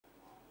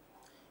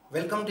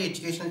Welcome to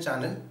Educational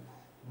Channel.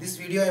 This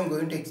video I am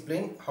going to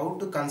explain how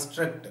to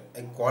construct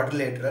a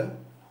quadrilateral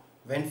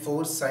when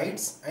 4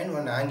 sides and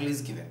 1 angle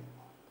is given.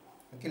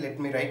 Okay, let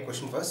me write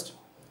question first.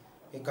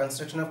 A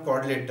construction of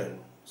quadrilateral.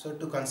 So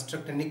to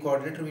construct any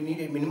quadrilateral we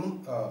need a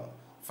minimum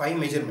 5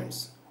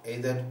 measurements,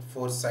 either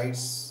 4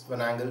 sides 1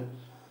 angle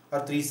or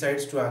 3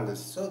 sides 2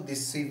 angles. So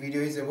this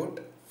video is about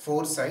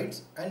 4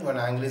 sides and 1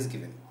 angle is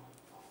given.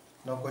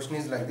 Now question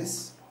is like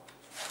this.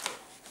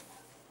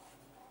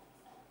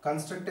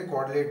 Construct a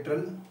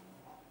quadrilateral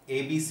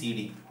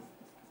ABCD.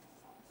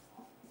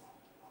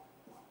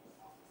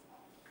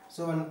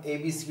 So an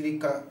ABCD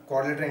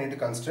quadrilateral I need to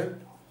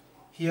construct.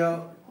 Here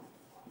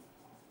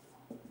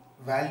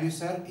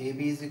values are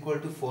AB is equal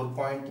to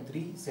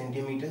 4.3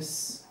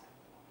 centimeters,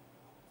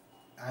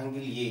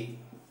 angle A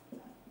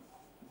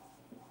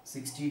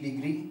 60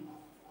 degree,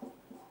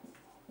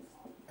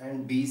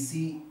 and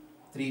BC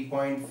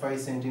 3.5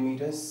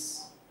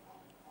 centimeters,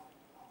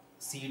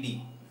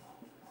 CD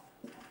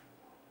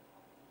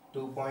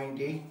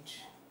 2.8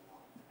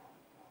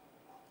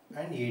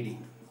 and AD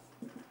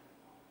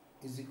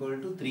is equal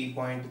to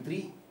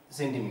 3.3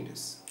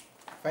 centimeters.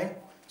 Fine.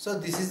 So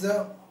this is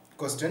the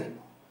question.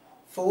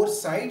 4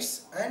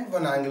 sides and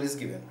 1 angle is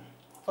given.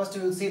 First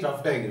we will see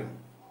rough diagram.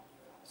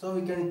 So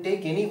we can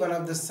take any one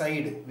of the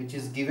side which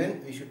is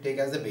given, we should take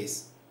as the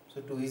base. So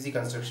too easy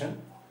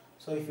construction.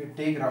 So if you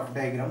take rough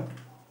diagram,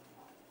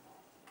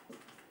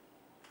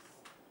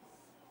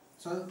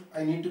 so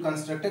I need to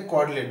construct a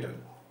quadrilateral.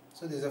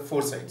 So these are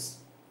 4 sides.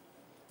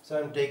 So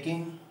I am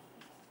taking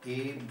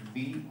A,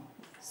 B,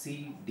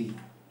 C, D.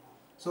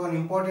 So an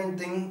important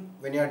thing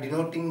when you are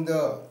denoting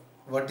the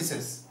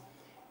vertices,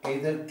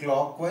 either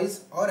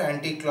clockwise or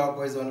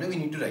anti-clockwise only we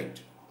need to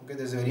write. Okay,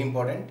 this is very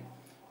important.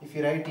 If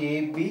you write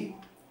A, B,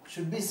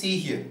 should be C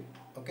here.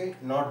 Okay,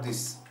 not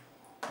this.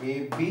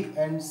 A, B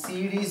and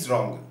C, D is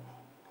wrong.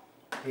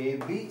 A,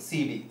 B,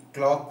 C, D.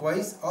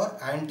 Clockwise or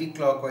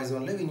anti-clockwise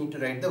only we need to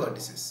write the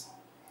vertices.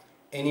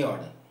 Any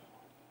order.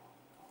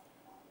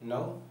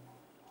 Now,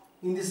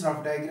 in this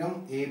rough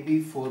diagram,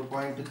 AB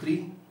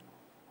 4.3,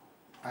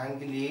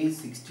 angle A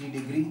 60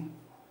 degree,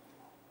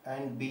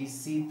 and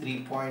BC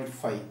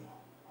 3.5,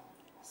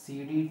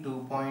 CD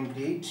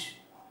 2.8,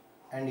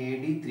 and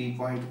AD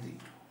 3.3.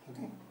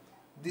 Okay,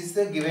 this is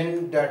the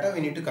given data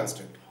we need to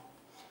construct.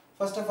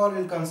 First of all,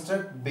 we will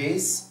construct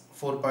base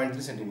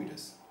 4.3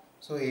 centimeters.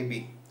 So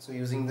AB. So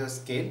using the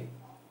scale,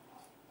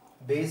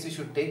 base we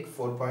should take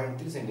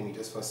 4.3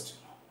 centimeters first.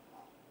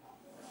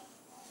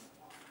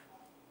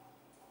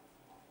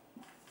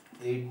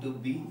 A to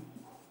B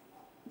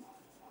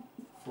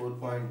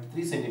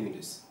 4.3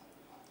 centimeters.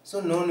 So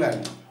known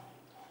value.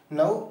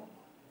 Now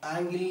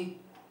angle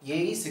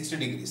A is 60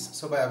 degrees.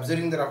 So by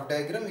observing the rough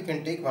diagram we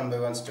can take one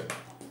by one step.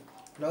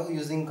 Now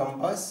using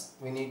compass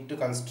we need to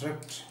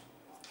construct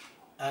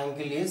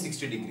angle A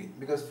 60 degree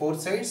because 4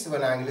 sides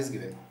 1 angle is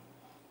given.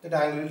 That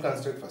angle we will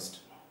construct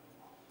first.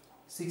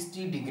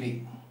 60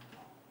 degree.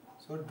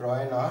 So draw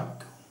an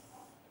arc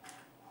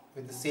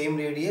with the same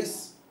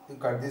radius. You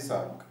cut this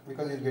arc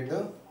because you will get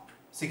the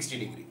 60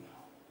 degree.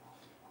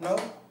 Now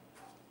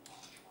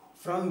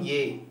from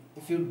A,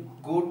 if you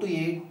go to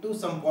A to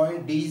some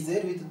point D is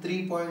there with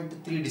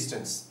 3.3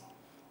 distance.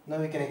 Now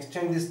we can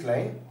extend this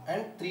line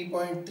and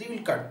 3.3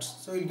 will cut.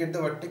 So you will get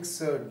the vertex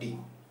D.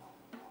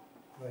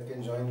 Now I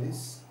can join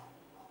this.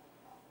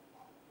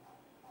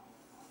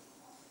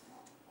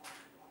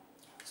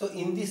 So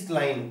in this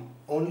line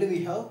only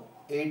we have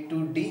A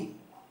to D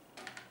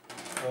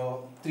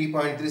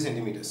 3.3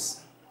 centimeters.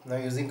 Now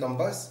using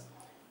compass,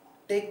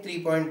 take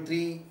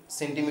 3.3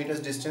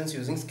 centimeters distance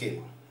using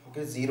scale.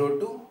 Okay, 0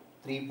 to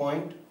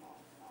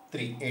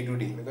 3.3 A to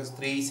D because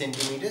 3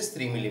 centimeters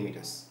 3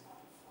 millimeters.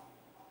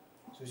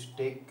 So you should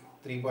take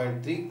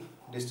 3.3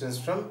 distance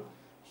from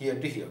here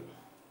to here.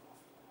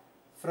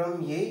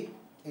 From A,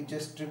 you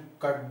just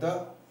cut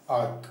the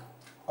arc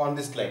on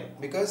this line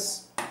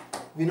because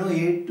we know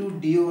A to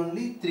D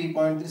only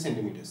 3.3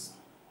 centimeters.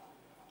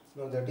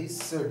 Now that is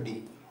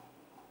D.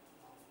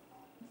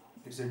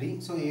 It's a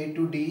D. So A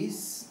to D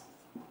is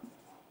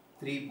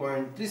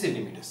 3.3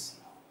 centimeters.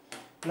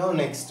 Now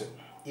next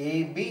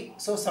AB,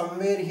 so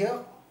somewhere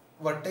here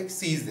vertex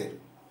C is there,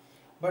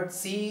 but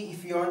C,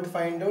 if you want to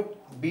find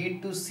out,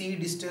 B to C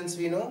distance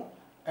we know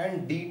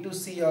and D to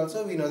C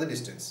also we know the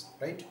distance,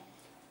 right?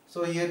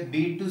 So here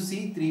B to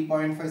C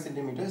 3.5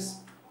 centimeters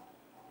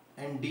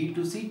and D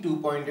to C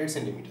 2.8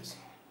 centimeters.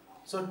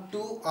 So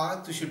 2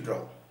 arcs you should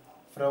draw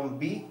from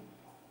B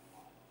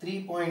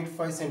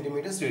 3.5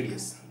 centimeters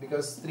radius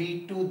because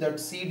 3 to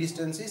that C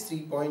distance is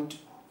 3.5.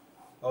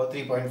 So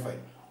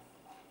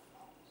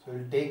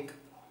we'll take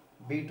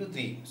B to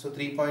 3. So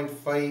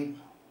 3.5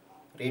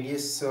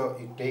 radius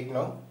you take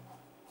now.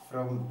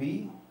 From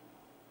B,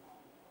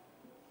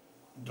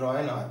 draw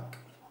an arc.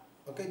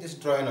 Okay,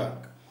 just draw an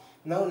arc.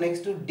 Now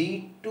next to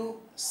D to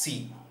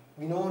C.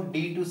 We know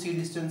D to C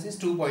distance is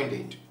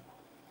 2.8.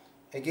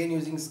 Again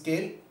using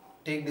scale,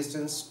 take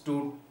distance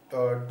to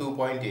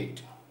 2.8.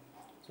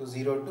 So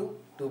 0 to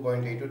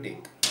 2.8 to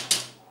take.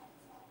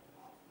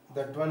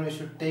 That one we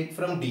should take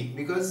from D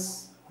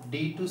because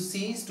D to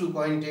C is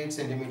 2.8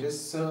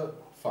 centimeters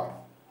far.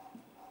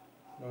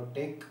 Now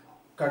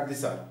cut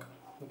this arc.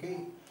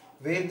 Okay,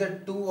 where the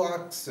two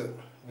arcs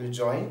will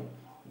join,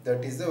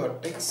 that is the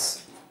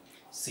vertex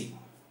C.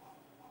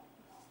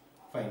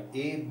 Fine.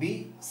 A,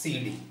 B,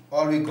 C, D.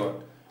 All we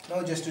got.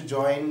 Now just to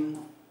join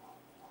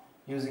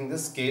using the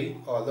scale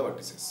all the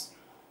vertices.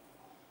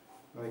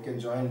 Now we can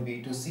join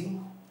B to C.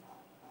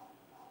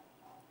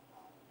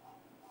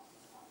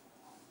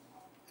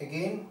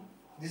 Again,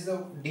 this is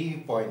the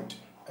D point,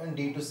 and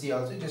D to C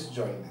also just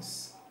join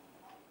this.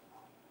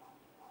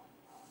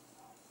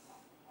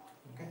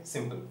 Okay,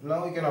 simple.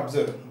 Now we can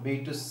observe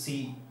B to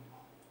C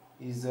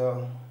is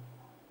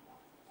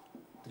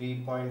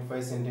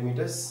 3.5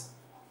 centimeters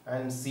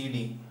and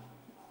CD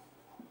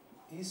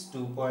is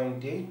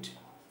 2.8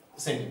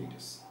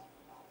 centimeters.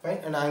 Fine,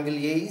 and angle A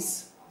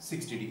is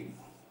 60 degree.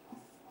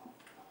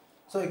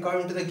 So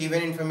according to the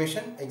given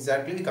information,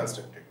 exactly we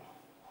constructed.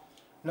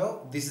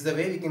 Now this is the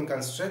way we can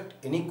construct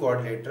any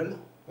quadrilateral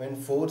when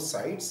 4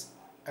 sides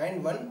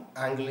and 1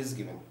 angle is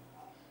given.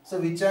 So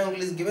which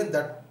angle is given,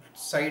 that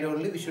side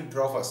only we should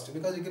draw first,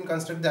 because we can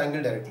construct the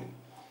angle directly.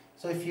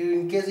 So if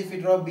you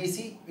draw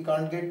BC, we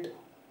can't get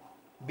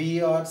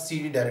B or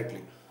CD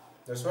directly.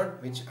 That's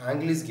what, which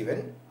angle is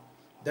given,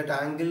 that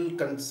angle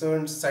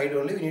concerned side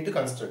only we need to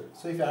construct.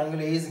 So if angle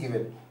A is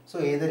given,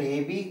 so either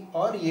AB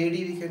or AD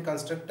we can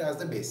construct as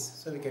the base.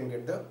 So we can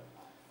get the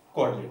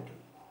quadrilateral.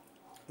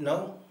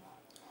 Now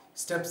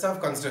steps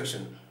of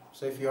construction.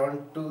 So if you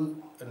want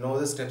to know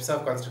the steps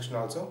of construction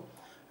also,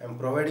 I am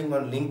providing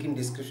one link in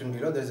description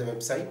below. There is a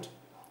website.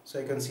 So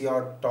you can see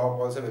our top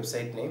also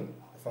website name,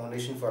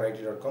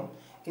 foundationforit.com.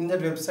 In that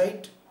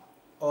website,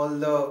 all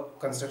the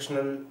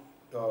constructional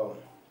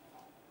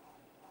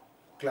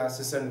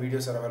classes and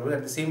videos are available.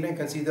 At the same time, you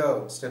can see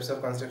the steps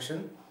of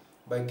construction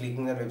by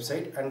clicking the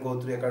website and go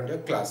through according to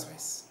your class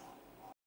wise.